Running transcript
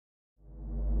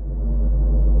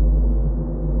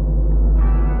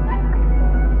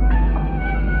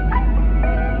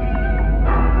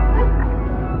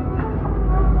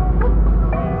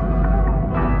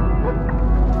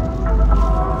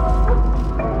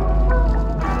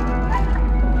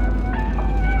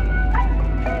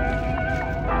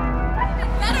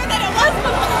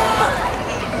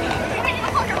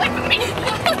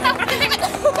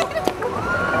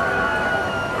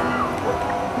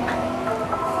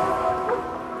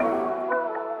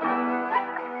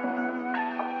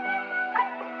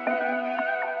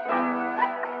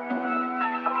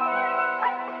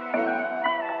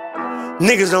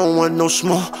Niggas don't want no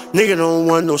smoke, niggas don't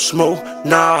want no smoke,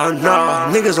 nah,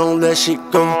 niggas don't let shit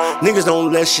go, niggas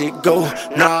don't let shit go,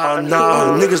 nah,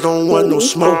 niggas don't want no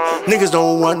smoke, niggas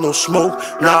don't want no smoke,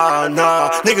 nah,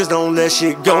 niggas don't let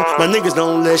shit go, my niggas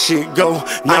don't let shit go,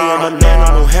 nah, I'm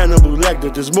no Hannibal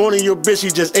Lecter. This morning your bitch, she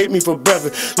just ate me for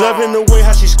breakfast, loving the way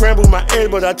how she scrambled my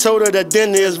egg, but I told her that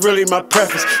dinner is really my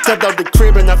preference. Stepped out the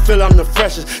crib and I feel I'm the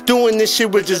freshest, doing this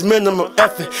shit with just minimum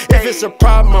effort. If it's a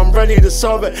problem, I'm ready to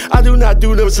solve it. I do not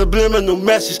do the subliminal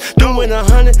message. Doing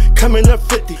 100, coming up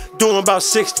 50, doing about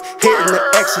 60, hitting the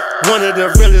exit. One of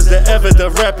the realest that ever to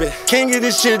rap it. Can't get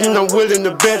this shit and I'm willing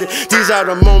to bet it. These are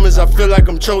the moments I feel like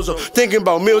I'm chosen. Thinking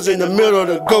about meals in the middle of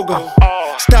the go-go.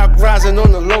 Stock rising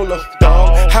on the Lola,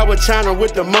 dog. Howard China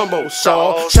with the mumbo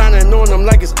saw, shining on them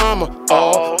like it's armor.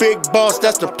 Big boss,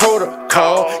 that's the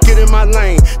protocol. Get in my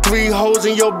lane, 3 holes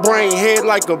in your brain, head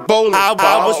like a bowling ball.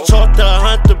 I was taught to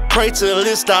hunt to pray till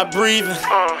it stop breathing.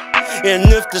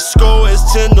 And if the score is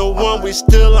 10-1, we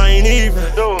still ain't even.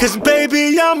 Cause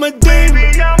baby, I'm a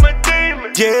demon.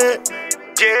 Yeah.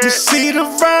 You see the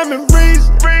rhyme and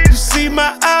reason. You see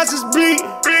my eyes is bleeding.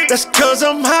 That's cause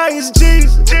I'm high as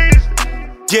Jesus.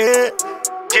 Yeah.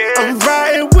 I'm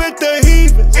riding with the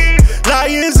heathens,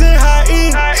 lions and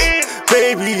hyenas.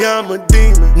 Baby, I'm a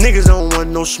demon. Niggas don't want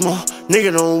no smoke,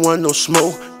 niggas don't want no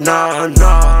smoke, nah,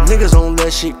 niggas don't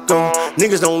let shit go,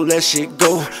 niggas don't let shit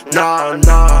go, nah,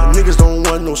 niggas don't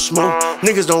want no smoke,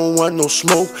 niggas don't want no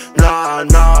smoke, nah,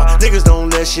 niggas don't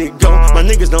let shit go, my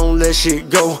niggas don't let shit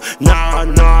go,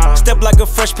 nah. Step like a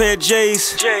fresh pair of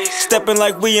J's, stepping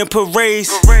like we in parades.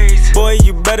 Boy,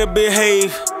 you better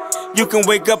behave. You can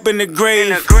wake up in the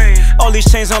grave. All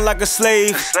these chains on like a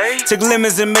slave. Took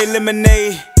lemons and made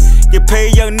lemonade. Get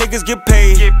paid, young niggas get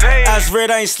paid. Eyes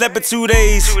red, I ain't slept in 2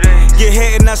 days. Get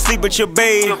hit and I sleep with your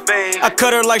babe. I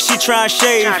cut her like she tryin'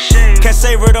 shave. Can't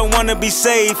save her, don't wanna be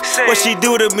saved. What she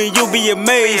do to me, you'll be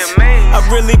amazed. I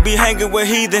really be hanging with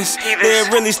heathens. They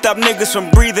really stop niggas from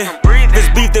breathing. This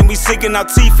beef, then we sinking our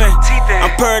teeth in.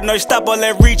 I'm paranoid, stop all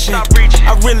that reaching.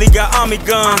 I really got army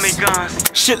guns.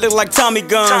 Shit look like Tommy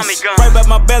guns. Right by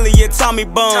my belly, yeah, Tommy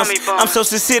buns. I'm so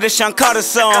sincere, the Sean Carter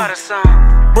song.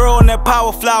 Bro on that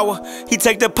power flower, he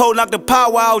take the pole, knock the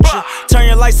power out you. Turn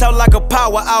your lights out like a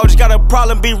power outage. Got a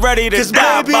problem, be ready to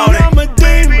die about it. I'm a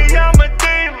demon.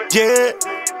 Yeah.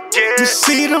 You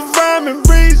see the rhyme and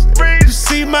reason. You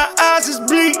see my eyes is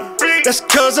bleeding. That's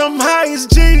cause I'm high as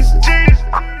Jesus.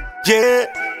 Yeah.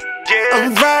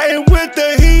 I'm riding with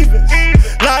the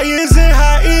heathens, lions and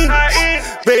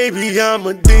hyenas. Baby, I'm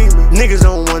a demon. Niggas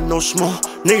don't want no smoke,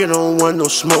 niggas don't want no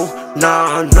smoke,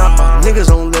 nah, niggas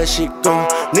don't let shit go,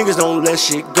 niggas don't let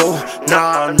shit go,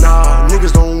 nah,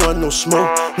 niggas don't want no smoke,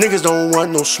 niggas don't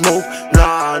want no smoke,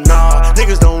 nah,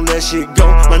 niggas don't let shit go,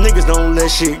 my niggas don't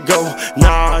let shit go,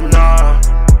 nah.